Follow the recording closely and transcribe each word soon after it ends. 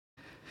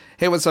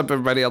Hey, what's up,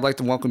 everybody? I'd like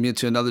to welcome you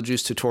to another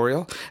Juce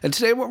tutorial. And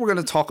today what we're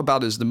going to talk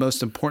about is the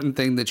most important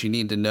thing that you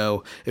need to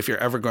know if you're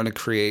ever going to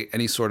create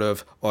any sort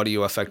of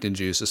audio effect in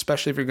Juce,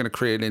 especially if you're going to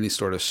create any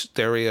sort of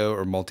stereo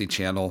or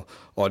multi-channel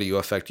audio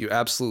effect. You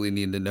absolutely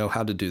need to know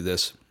how to do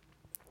this.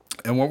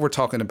 And what we're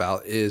talking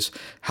about is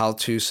how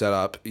to set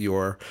up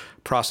your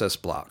process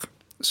block.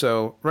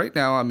 So right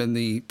now I'm in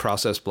the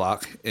process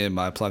block in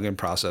my plugin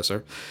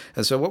processor.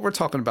 And so what we're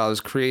talking about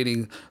is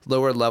creating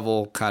lower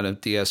level kind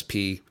of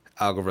DSP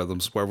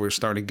algorithms where we're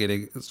starting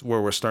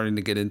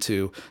to get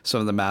into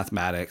some of the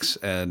mathematics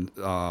and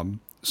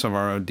some of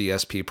our own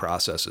DSP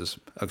processes.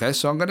 Okay,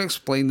 so I'm going to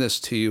explain this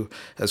to you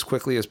as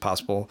quickly as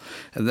possible,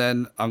 and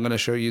then I'm going to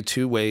show you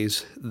two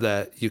ways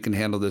that you can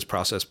handle this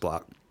process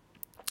block.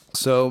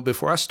 So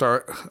before I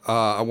start,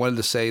 I wanted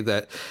to say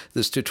that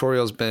this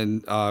tutorial has been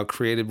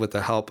created with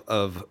the help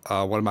of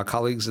one of my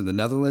colleagues in the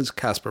Netherlands,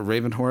 Casper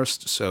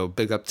Ravenhorst. So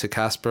big up to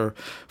Casper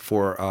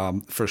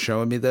for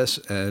showing me this,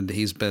 and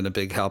he's been a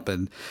big help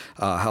in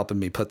helping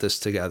me put this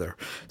together.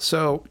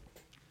 So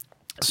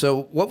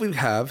what we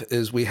have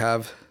is we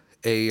have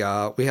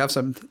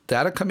some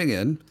data coming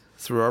in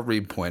through our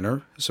read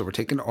pointer. So we're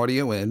taking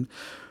audio in,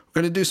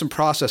 we're going to do some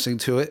processing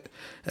to it,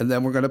 and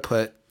then we're going to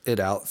put it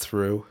out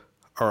through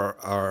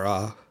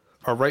our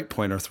write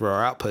pointer through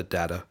our output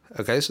data.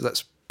 Okay, so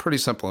that's pretty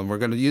simple, and we're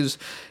going to use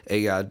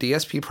a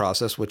DSP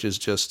process, which is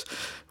just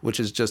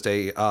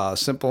a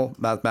simple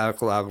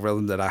mathematical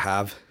algorithm that I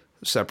have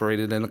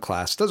separated in a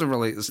class.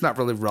 It's not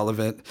really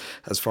relevant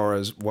as far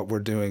as what we're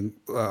doing,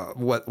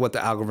 what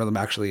the algorithm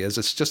actually is.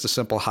 It's just a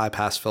simple high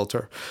pass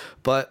filter.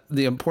 But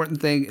the important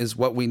thing is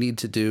what we need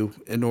to do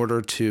in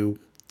order to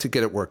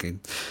get it working.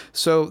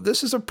 So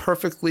this is a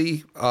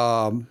perfectly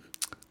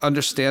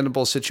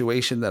understandable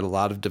situation that a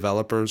lot of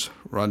developers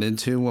run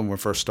into when we're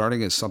first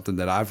starting. Is something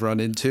that I've run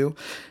into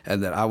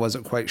and that I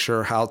wasn't quite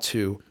sure how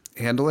to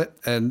handle it.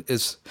 And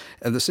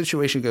the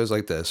situation goes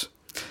like this.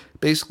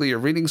 Basically, you're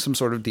reading some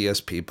sort of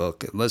DSP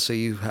book, and let's say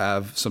you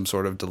have some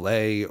sort of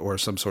delay or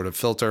some sort of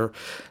filter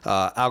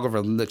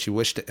algorithm that you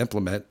wish to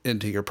implement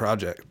into your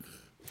project.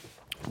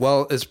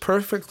 Well, it's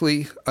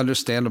perfectly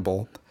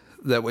understandable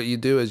that what you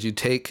do is you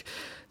take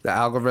the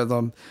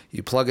algorithm,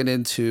 you plug it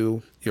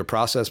into your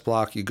process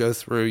block, you go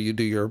through, you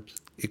do your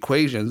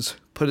equations,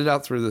 put it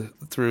out through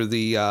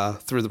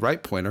the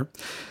write pointer,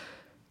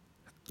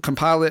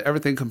 compile it,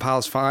 everything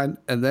compiles fine,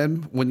 and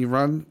then when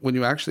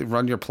you actually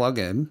run your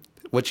plugin,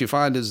 what you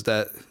find is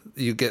that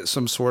you get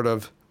some sort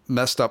of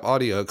messed up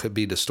audio. It could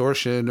be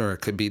distortion, or it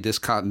could be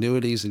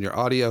discontinuities in your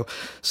audio.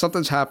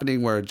 Something's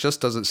happening where it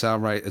just doesn't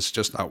sound right. It's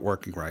just not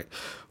working right.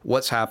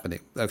 What's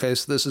happening? Okay,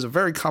 so this is a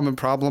very common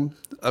problem,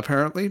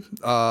 apparently.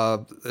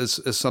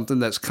 It's something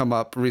that's come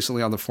up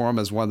recently on the forum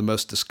as one of the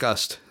most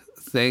discussed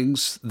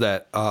things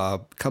that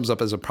comes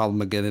up as a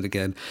problem again and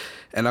again.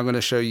 And I'm going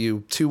to show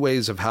you two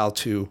ways of how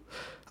to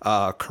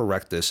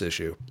correct this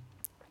issue.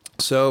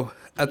 So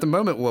at the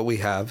moment, what we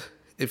have,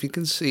 if you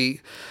can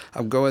see,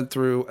 I'm going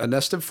through a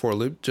nested for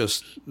loop,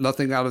 just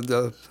nothing out of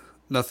the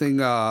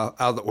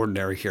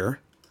ordinary here.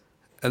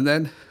 And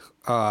then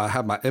I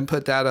have my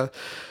input data.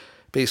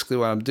 Basically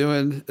what I'm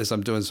doing is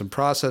I'm doing some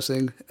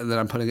processing, and then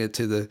I'm putting it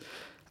to the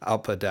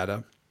output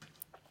data.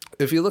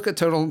 If you look at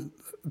total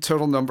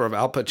number of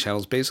output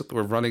channels, basically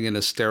we're running in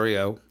a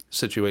stereo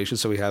situation.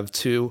 So we have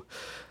two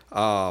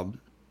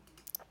outputs,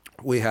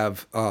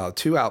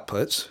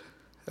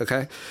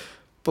 okay?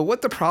 But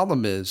what the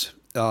problem is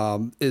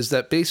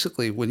that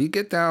basically when you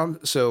get down,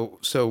 so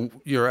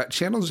you're at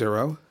channel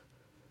 0,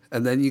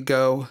 and then you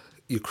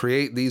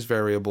create these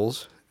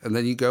variables, and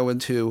then you go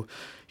into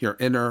your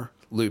inner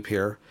loop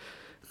here.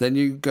 Then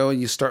you go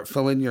and you start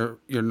filling your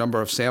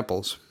number of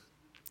samples.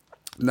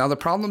 Now the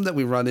problem that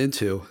we run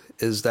into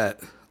is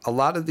that a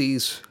lot of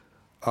these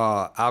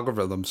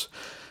algorithms,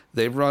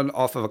 they run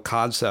off of a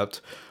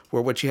concept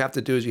where what you have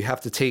to do is you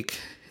have to take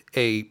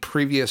a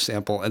previous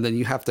sample, and then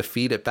you have to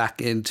feed it back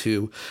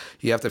into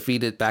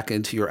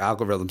your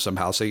algorithm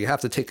somehow. So you have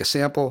to take a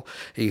sample,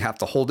 and you have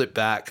to hold it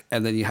back,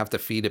 and then you have to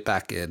feed it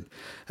back in.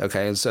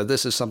 Okay, and so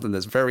this is something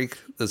that's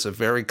a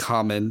very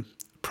common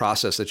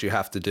process that you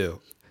have to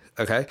do.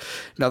 Okay,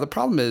 now the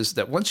problem is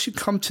that once you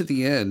come to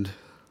the end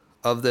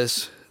of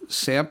this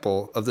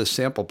sample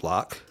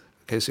block,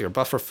 okay, so your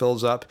buffer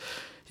fills up,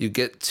 you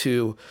get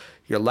to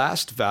your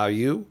last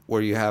value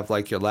where you have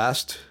like your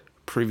last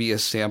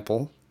previous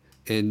sample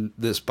in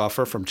this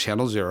buffer from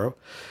channel 0.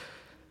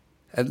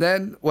 And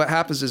then what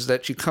happens is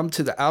that you come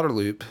to the outer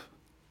loop,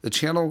 the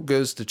channel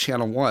goes to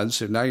channel 1,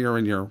 so now you're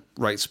in your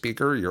right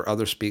speaker, your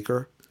other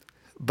speaker.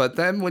 But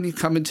then when you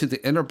come into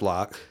the inner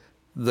block,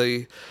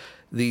 the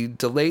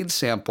delayed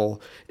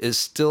sample is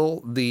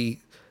still the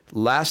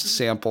last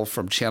sample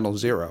from channel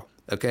 0.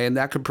 Okay, and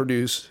that could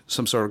produce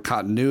some sort of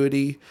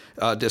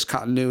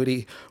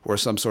discontinuity, or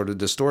some sort of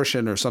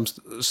distortion, or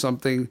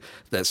something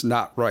that's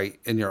not right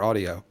in your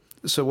audio.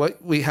 So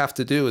what we have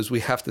to do is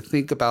we have to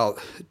think about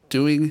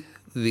doing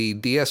the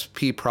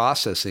DSP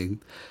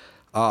processing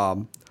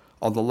on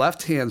the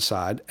left-hand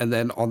side and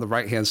then on the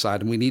right-hand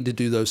side, and we need to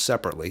do those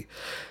separately.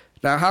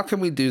 Now, how can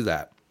we do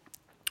that?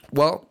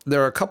 Well,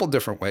 there are a couple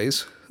different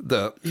ways.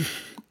 The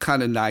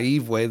kind of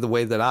naive way, the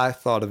way that I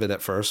thought of it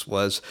at first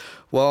was,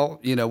 well,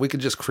 we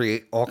could just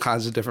create all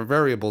kinds of different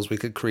variables. We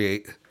could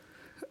create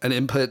an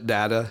input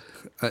data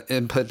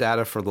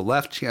for the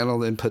left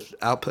channel,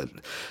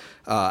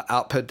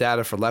 output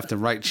data for left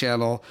and right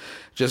channel,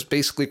 just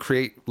basically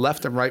create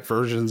left and right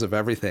versions of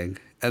everything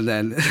and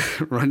then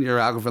run your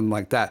algorithm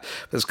like that.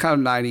 But it's kind of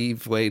a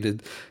naive way to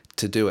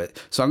do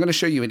it. So I'm going to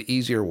show you an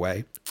easier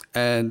way.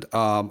 And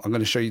I'm going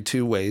to show you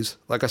two ways.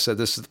 Like I said,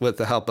 this is with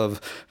the help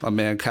of my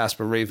man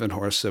Casper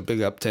Ravenhorst, so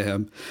big up to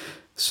him.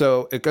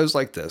 So it goes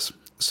like this.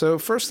 So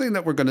first thing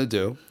that we're going to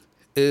do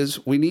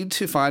is we need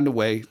to find a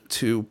way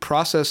to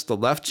process the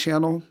left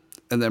channel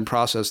and then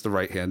process the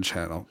right-hand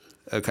channel,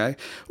 okay?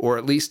 Or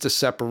at least to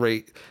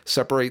separate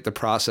the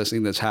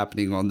processing that's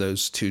happening on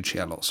those two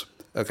channels,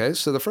 okay?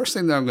 So the first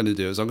thing that I'm going to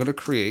do is I'm going to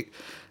create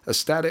a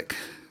static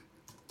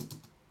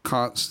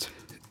const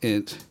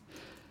int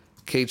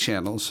k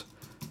channels.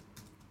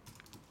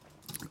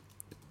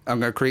 I'm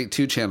going to create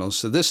two channels.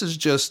 So this is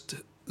just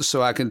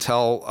so I can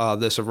tell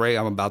this array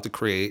I'm about to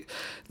create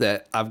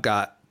that I've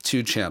got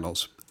two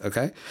channels,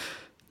 okay?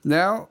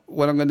 Now,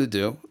 what I'm going to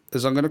do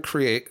is I'm going to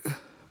create,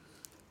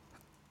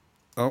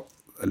 I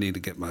need to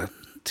get my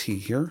T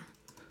here.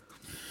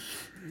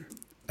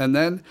 And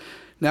then,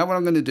 now what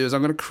I'm going to do is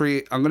I'm going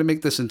to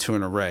make this into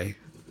an array,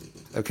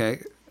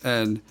 okay?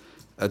 And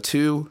a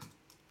two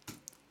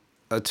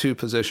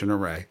position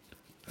array,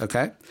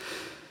 okay?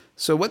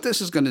 So what this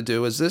is going to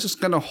do is this is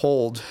going to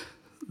hold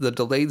the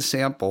delayed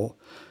sample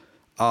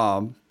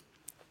in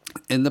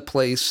the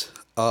place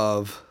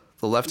of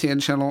the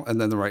left-hand channel and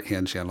then the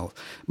right-hand channel.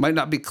 It might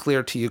not be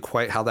clear to you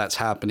quite how that's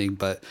happening,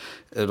 but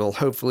it'll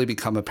hopefully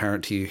become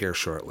apparent to you here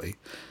shortly.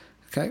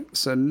 Okay,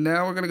 so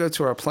now we're going to go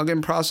to our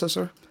plugin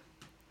processor.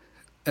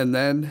 And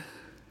then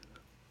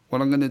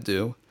what I'm going to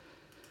do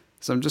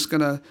is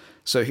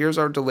so here's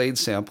our delayed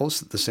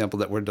samples, the sample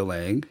that we're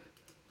delaying.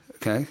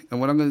 Okay, and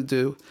what I'm going to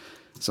do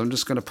is I'm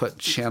just going to put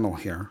channel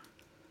here.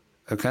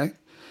 Okay,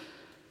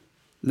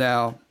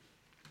 now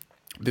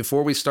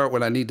before we start,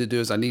 what I need to do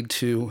is I need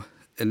to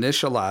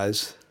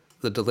initialize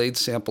the delayed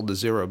sample to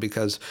 0,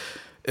 because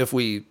if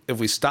we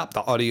stop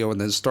the audio and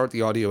then start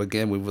the audio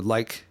again, we would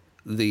like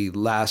the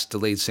last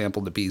delayed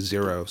sample to be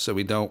 0. So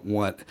we don't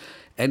want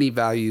any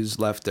values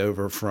left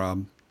over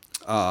from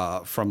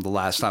the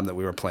last time that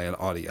we were playing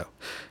audio.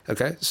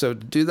 Okay, so to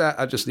do that,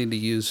 I just need to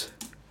use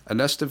a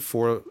nested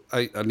for.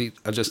 I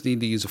just need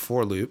to use a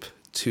for loop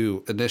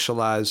to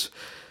initialize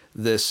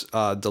this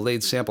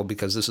delayed sample,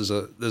 because this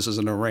is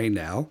an array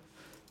now.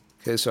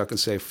 Okay, so I can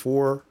say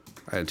for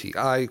int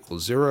I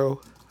equals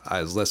 0,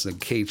 I is less than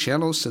k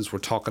channels, since we're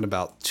talking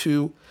about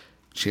two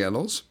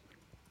channels,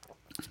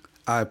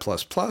 I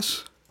plus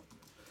plus,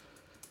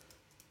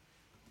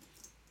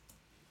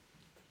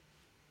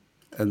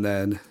 and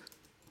then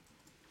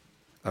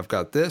I've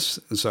got this,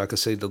 and so I can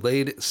say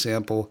delayed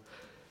sample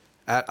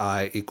at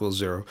I equals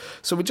 0.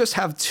 So we just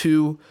have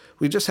two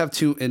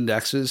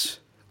indexes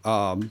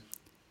in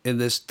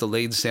this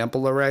delayed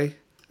sample array.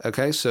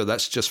 Okay, so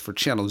that's just for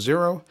channel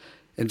 0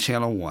 and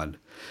channel 1.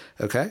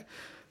 Okay,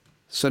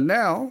 so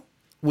now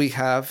we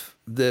have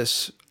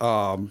this.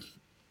 So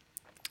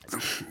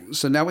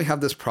now we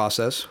have this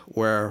process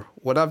where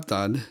what I've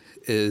done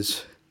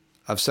is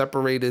I've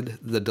separated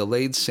the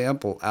delayed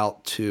sample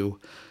out to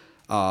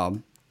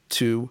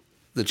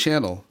the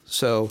channel.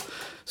 So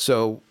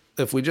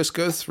if we just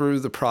go through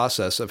the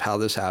process of how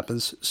this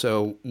happens,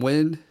 so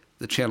when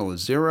the channel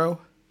is 0,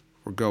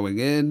 we're going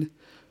in,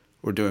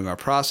 we're doing our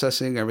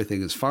processing,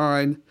 everything is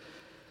fine,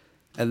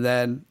 and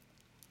then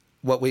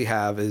what we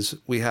have is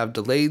we have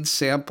delayed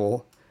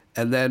sample,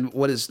 and then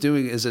what it's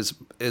doing is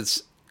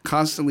it's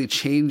constantly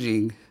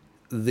changing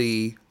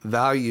the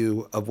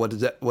value of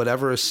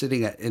whatever is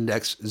sitting at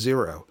index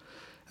 0.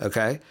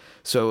 Okay,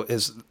 so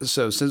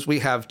since we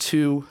have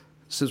two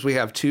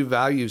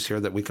values here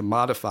that we can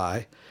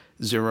modify,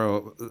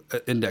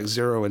 index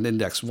 0 and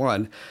index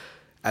 1,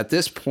 at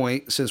this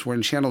point, since we're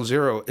in channel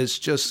 0, it's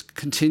just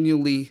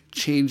continually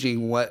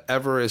changing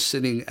whatever is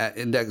sitting at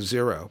index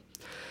 0.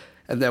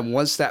 And then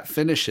once that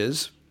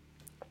finishes,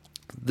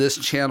 this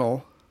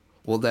channel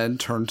will then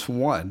turn to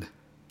 1.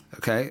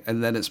 Okay,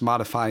 and then it's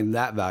modifying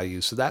that value.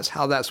 So that's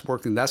how that's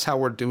working. That's how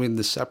we're doing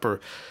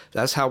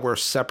that's how we're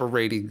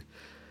separating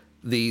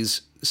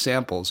these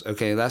samples.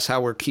 Okay, that's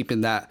how we're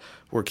keeping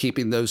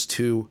those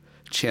two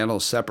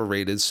channels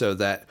separated, so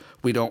that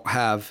we don't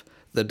have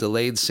the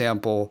delayed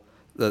sample,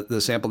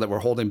 the sample that we're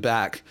holding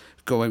back,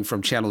 going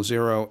from channel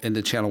 0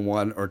 into channel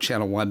 1 or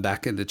channel 1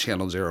 back into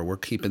channel 0. We're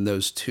keeping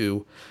those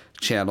two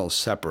channels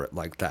separate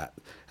like that.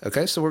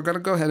 Okay, so we're going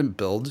to go ahead and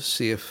build,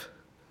 see if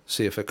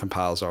it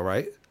compiles all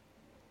right.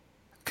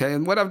 Okay,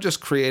 and what I've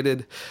just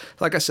created,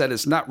 like I said,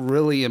 it's not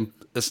really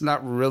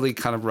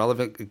kind of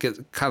relevant.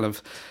 It kind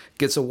of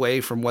gets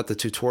away from what the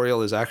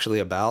tutorial is actually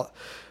about,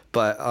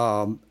 but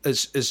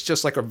it's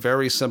just like a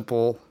very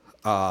simple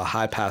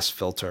high pass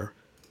filter.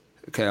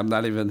 Okay, I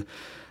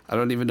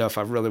don't even know if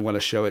I really want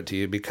to show it to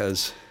you,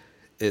 because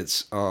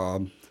it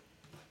kind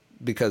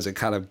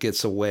of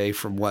gets away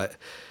from what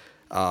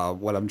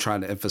what I'm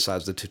trying to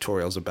emphasize the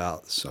tutorials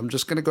about. So I'm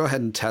just going to go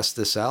ahead and test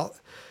this out.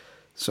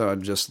 So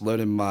I'm just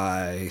loading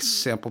my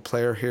sample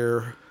player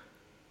here.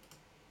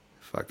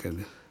 If I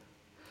can.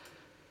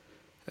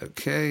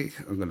 Okay,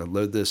 I'm going to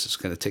load this. It's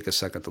going to take a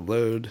second to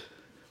load.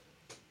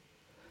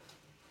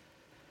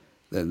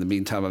 Then in the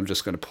meantime, I'm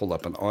just going to pull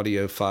up an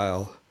audio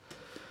file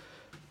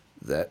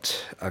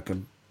that I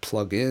can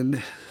plug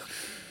in.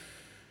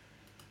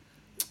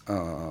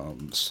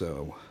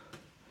 So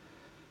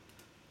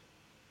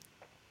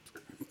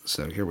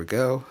here we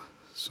go.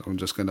 So I'm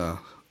just going to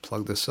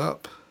plug this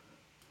up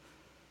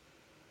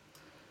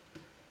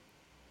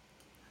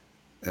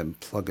and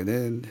plug it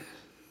in.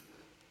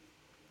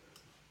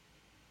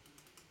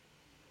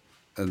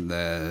 And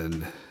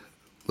then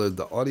load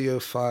the audio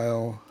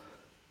file.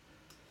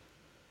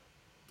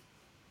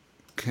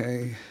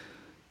 Okay,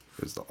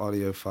 here's the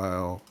audio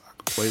file. I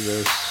can play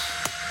this.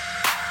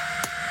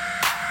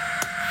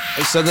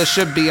 So this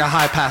should be a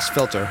high-pass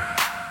filter.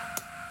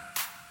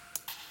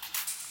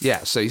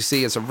 Yeah, so you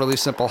see it's a really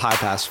simple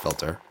high-pass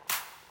filter.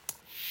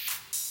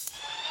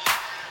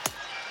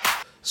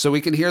 So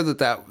we can hear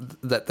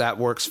that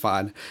works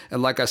fine.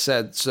 And like I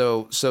said,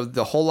 so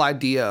the whole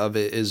idea of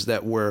it is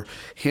that we're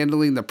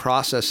handling the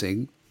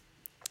processing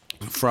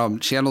from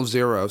channel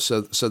 0,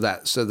 so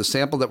the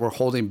sample that we're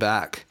holding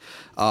back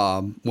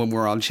when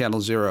we're on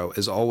channel 0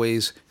 is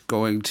always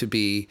going to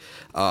be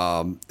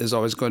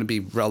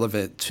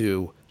relevant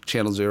to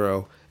channel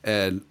 0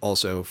 and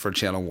also for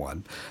channel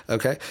 1.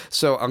 Okay,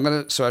 so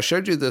I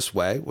showed you this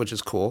way, which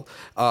is cool.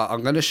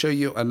 I'm going to show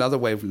you another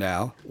way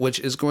now, which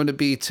is going to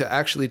be to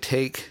actually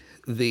take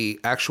the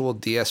actual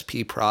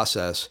DSP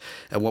process,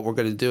 and what we're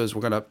going to do is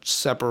we're going to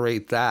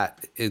separate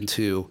that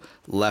into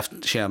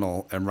left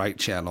channel and right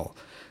channel.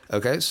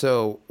 Okay,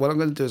 so what I'm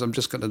going to do is I'm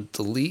just going to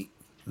delete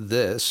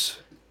this.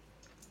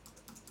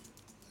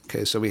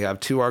 Okay, so we have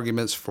 2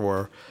 arguments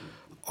for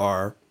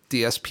our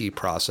DSP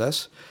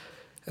process,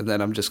 and then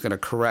I'm just going to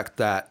correct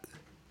that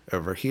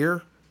over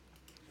here.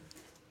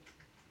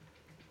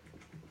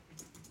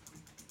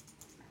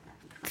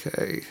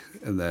 Okay,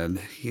 and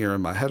then here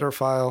in my header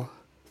file.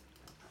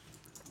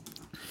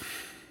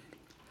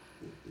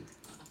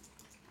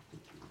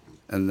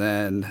 And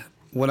then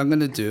what I'm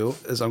going to do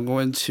is I'm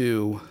going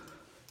to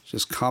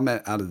just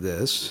comment out of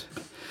this.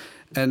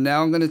 And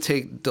now I'm going to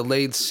take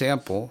delayed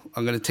sample.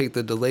 I'm going to take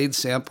the delayed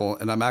sample,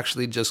 and I'm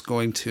actually just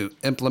going to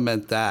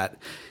implement that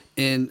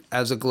in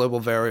as a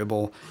global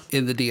variable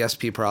in the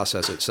DSP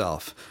process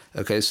itself.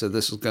 Okay, so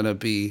this is going to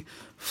be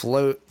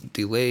float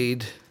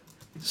delayed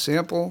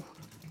sample.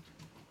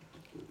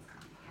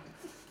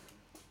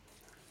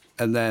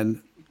 And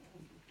then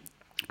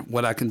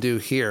what I can do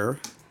here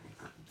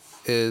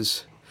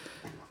is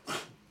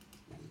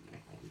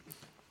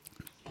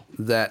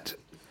that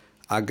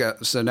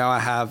so now I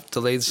have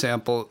delayed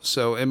sample.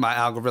 So in my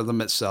algorithm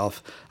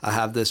itself, I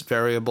have this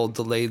variable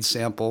delayed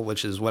sample,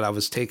 which is what I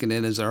was taking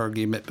in as an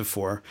argument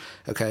before.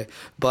 Okay,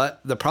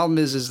 but the problem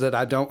is that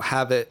I don't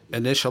have it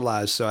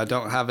initialized. So I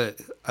don't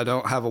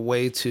have a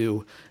way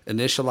to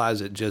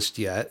initialize it just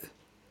yet,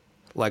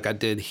 like I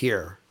did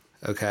here.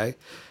 Okay,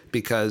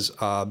 because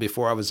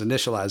before I was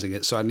initializing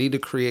it, so I need to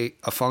create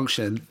a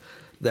function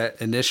that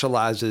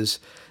initializes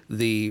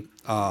the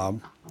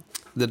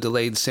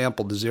delayed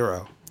sample to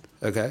 0.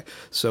 Okay,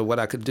 so what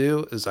I could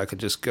do is I could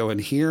just go in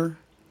here.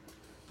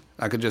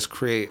 I could just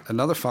create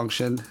another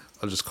function.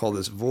 I'll just call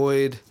this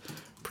void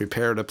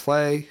prepare to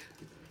play.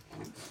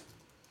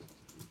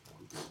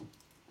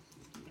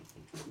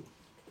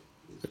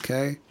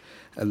 Okay,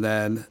 and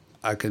then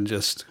I can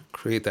just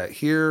create that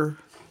here.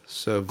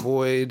 So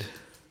void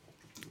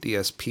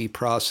DSP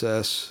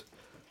process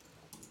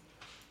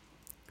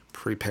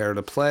prepare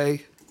to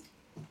play.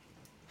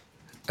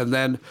 And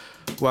then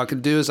what I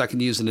can do is I can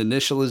use an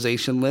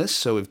initialization list.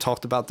 So we've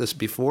talked about this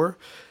before,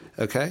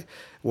 okay,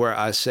 where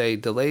I say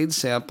delayed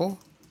sample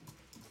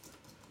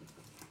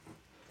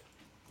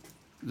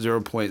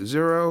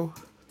 0.0.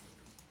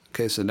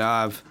 Okay, so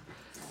now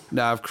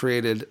I've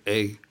created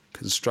a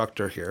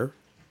constructor here.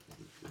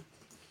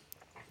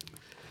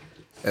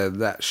 And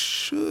that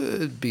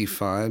should be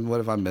fine. What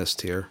have I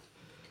missed here?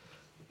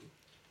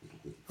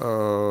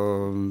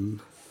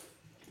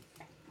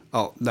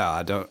 Oh, no,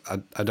 I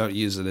don't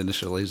use an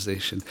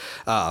initialization.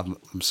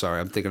 I'm sorry,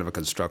 I'm thinking of a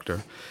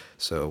constructor.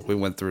 So we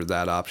went through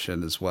that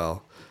option as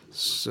well.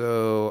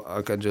 So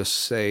I could just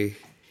say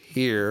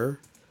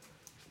here,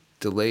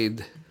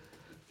 delayed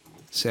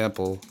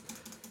sample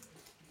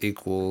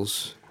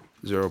equals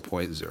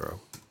 0.0.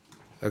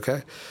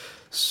 Okay,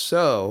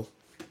 so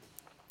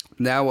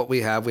now what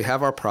we have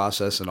our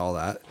process and all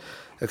that.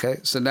 Okay,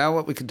 so now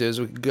what we could do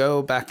is we could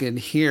go back in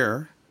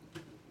here,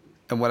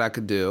 and what I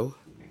could do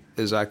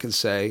is I can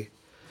say,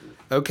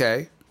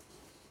 okay,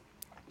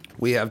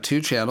 we have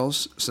 2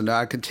 channels, so now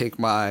I can take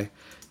my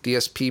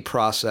DSP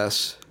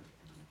process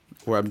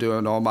where I'm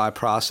doing all my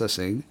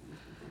processing,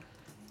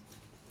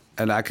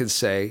 and I can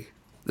say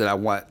that I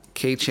want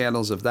K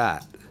channels of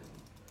that.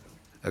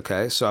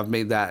 Okay, so I've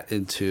made that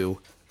into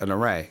an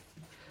array.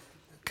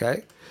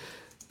 Okay,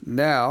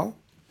 now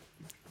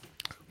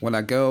when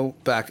I go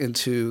back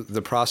into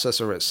the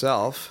processor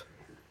itself,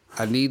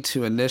 I need to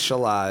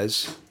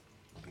initialize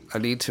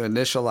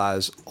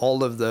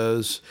all of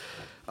those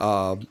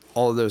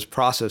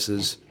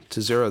processes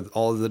to zero,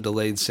 all of the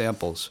delayed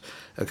samples.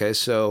 Okay,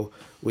 so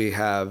we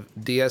have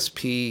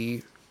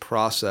DSP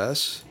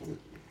process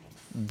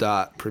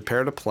dot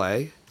prepare to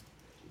play.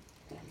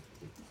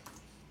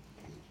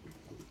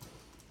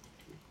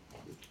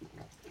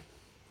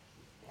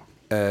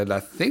 And I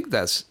think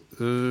that's,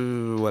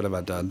 what have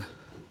I done?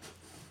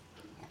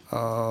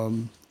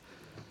 I've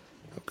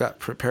got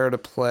prepare to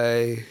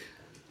play.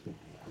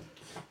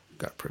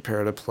 Got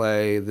prepare to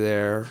play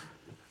there.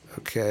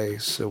 Okay,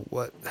 so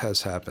what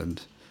has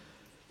happened?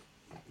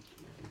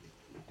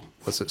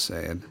 What's it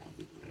saying?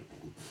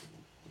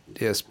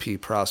 DSP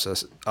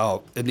process.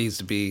 Oh, it needs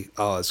to be,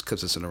 it's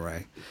because it's an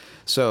array.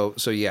 So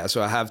yeah,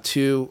 so I have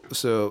two,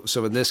 so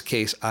in this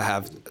case, I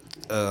have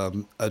a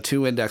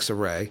 2-index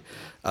array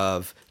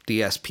of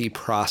DSP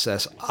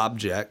process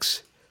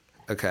objects,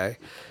 okay?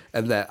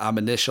 And that I'm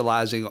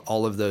initializing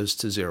all of those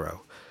to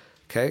 0,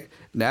 okay?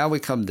 Now we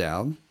come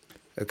down,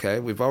 okay?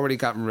 We've already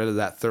gotten rid of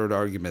that third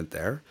argument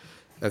there,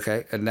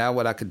 okay? And now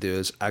what I could do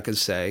is I could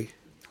say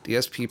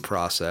DSP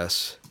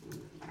process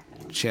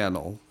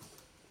channel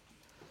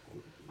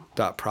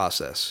dot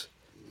process.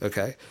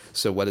 Okay,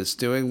 so what it's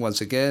doing once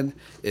again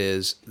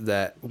is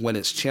that when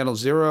it's channel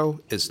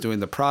 0, it's doing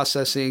the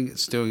processing,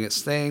 it's doing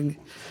its thing,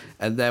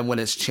 and then when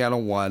it's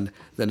channel 1,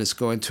 then it's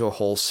going to a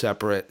whole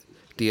separate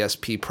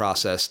DSP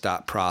process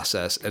dot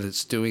process, and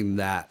it's doing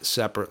that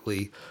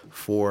separately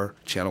for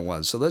channel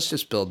 1. So let's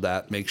just build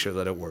that, make sure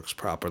that it works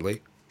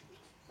properly.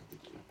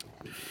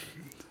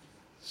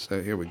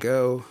 So here we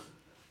go.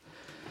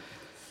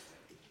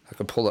 I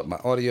can pull up my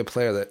audio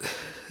player that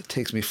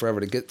takes me forever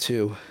to get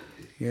to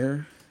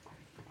here.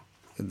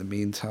 In the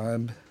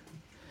meantime,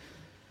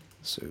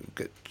 so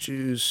get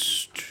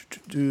Juce,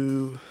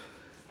 build,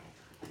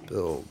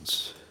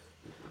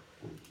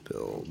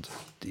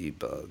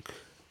 debug.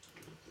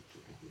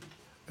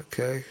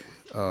 Okay,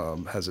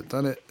 has it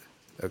done it?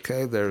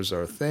 Okay, there's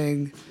our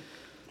thing.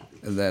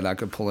 And then I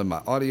can pull in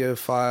my audio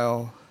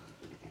file.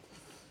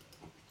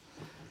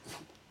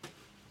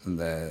 And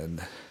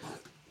then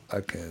I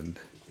can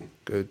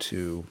go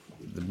to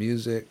the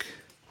music,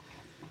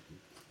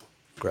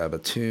 grab a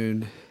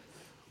tune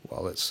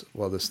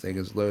while this thing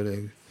is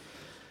loading.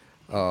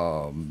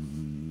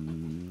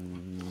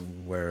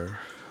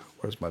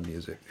 Where's my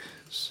music?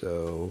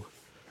 So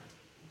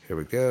here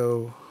we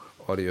go.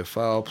 Audio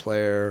file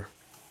player,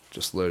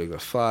 just loading a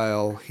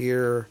file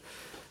here.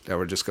 Now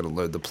we're just going to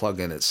load the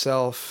plugin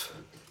itself.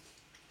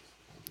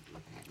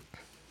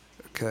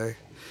 Okay.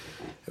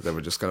 And then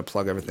we're just going to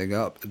plug everything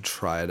up and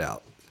try it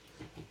out.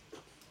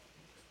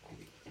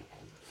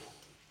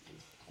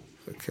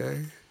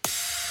 Okay.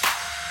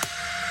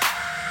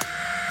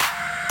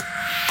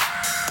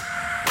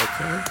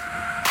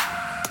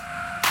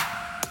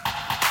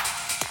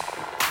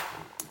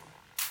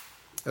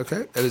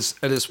 Okay,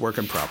 it is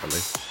working properly.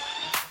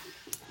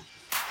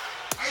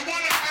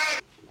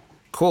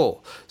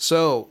 Cool.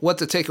 So what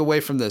to take away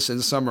from this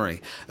in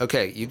summary?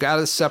 Okay, you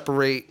gotta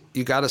separate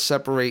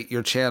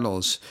your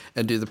channels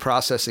and do the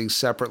processing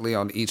separately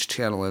on each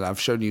channel, and I've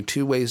shown you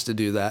 2 ways to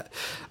do that.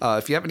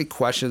 If you have any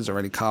questions or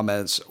any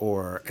comments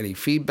or any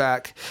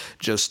feedback,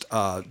 just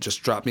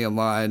drop me a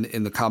line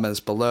in the comments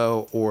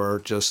below,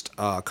 or just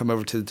come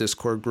over to the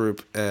Discord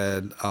group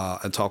and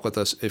talk with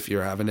us if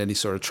you're having any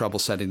sort of trouble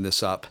setting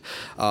this up.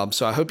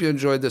 So I hope you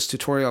enjoyed this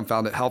tutorial and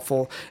found it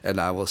helpful, and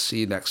I will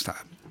see you next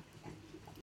time.